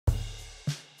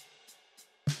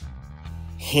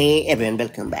Hey everyone,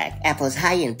 welcome back. Apple's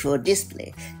high-end Pro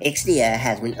Display XDR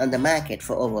has been on the market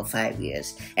for over 5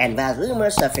 years, and while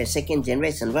rumors of a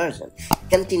second-generation version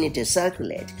continue to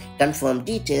circulate, confirmed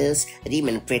details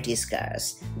remain pretty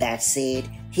scarce. That said,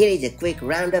 here is a quick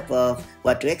roundup of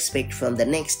what to expect from the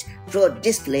next Pro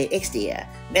Display XDR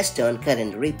based on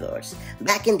current reports.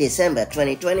 Back in December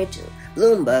 2022,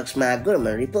 Bloomberg's Mark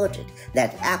Gurman reported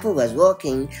that Apple was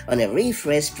working on a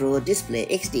refreshed Pro Display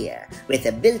XDR with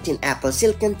a built-in Apple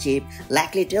Silicon chip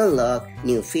likely to unlock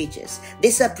new features.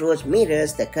 This approach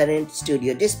mirrors the current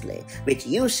Studio display, which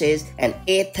uses an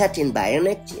A13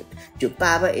 Bionic chip to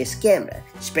power its camera,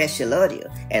 spatial audio,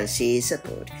 and CE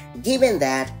support. Given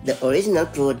that the original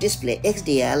Pro Display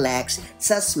XDR lacks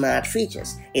such smart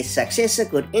features, its successor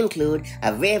could include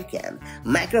a webcam,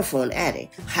 microphone array,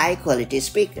 high-quality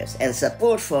speakers, and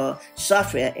support for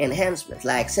software enhancements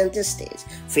like center stage,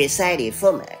 Face ID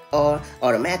format, or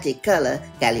automatic color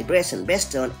calibration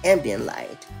based on ambient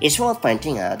light. It's worth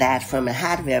pointing out that from a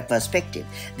hardware perspective,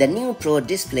 the new Pro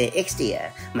Display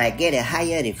XDR might get a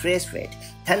higher refresh rate,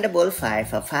 Thunderbolt 5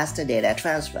 for faster data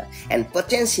transfer, and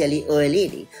potentially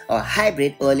OLED or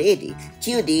hybrid OLED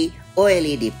QD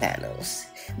OLED panels.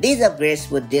 These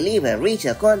upgrades would deliver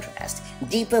richer contrast,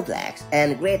 deeper blacks,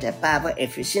 and greater power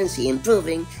efficiency,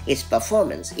 improving its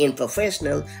performance in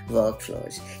professional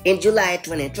workflows. In July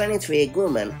 2023,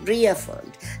 Gurman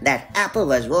reaffirmed that Apple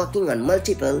was working on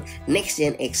multiple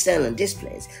next-gen external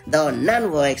displays, though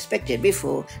none were expected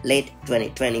before late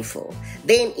 2024.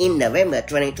 Then in November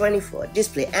 2024,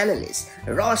 display analyst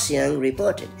Ross Young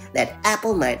reported that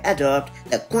Apple might adopt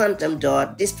the quantum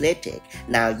dot display tech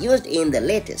now used in the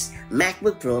latest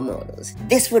MacBook Pro models.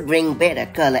 This would bring better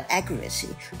color accuracy,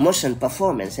 motion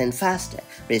performance, and faster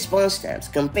response times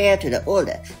compared to the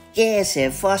older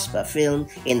KSF Phosphor film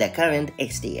in the current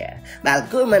XDR. While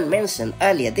Gurman mentioned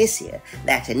earlier this year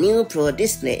that a new Pro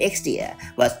Display XDR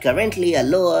was currently a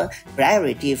lower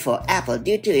priority for Apple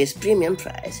due to its premium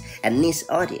price and niche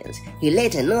audience, he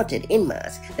later noted in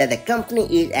March that the company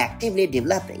is actively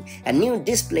developing a new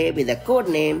display with the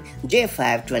codename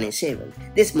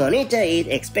J527. This monitor is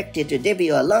expected to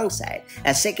debut alongside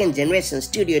a second-generation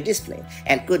Studio display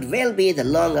and could well be the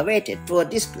long-awaited Pro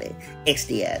Display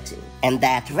XDR2. And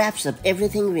that wraps up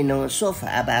everything we know so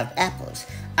far about Apple's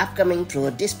upcoming Pro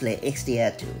Display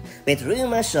XDR2. With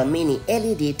rumors of mini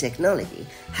LED technology,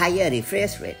 higher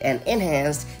refresh rate, and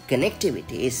enhanced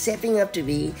connectivity is shaping up to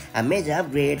be a major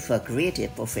upgrade for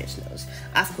creative professionals.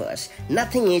 Of course,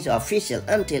 nothing is official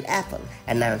until Apple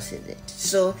announces it.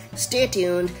 So stay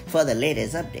tuned for the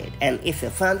latest update. And if you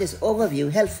found this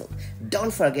overview helpful,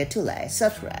 don't forget to like,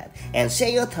 subscribe, and share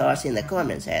your thoughts in the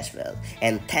comments as well.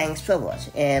 And thanks for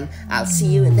watching, and I'll see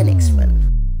you in the next one.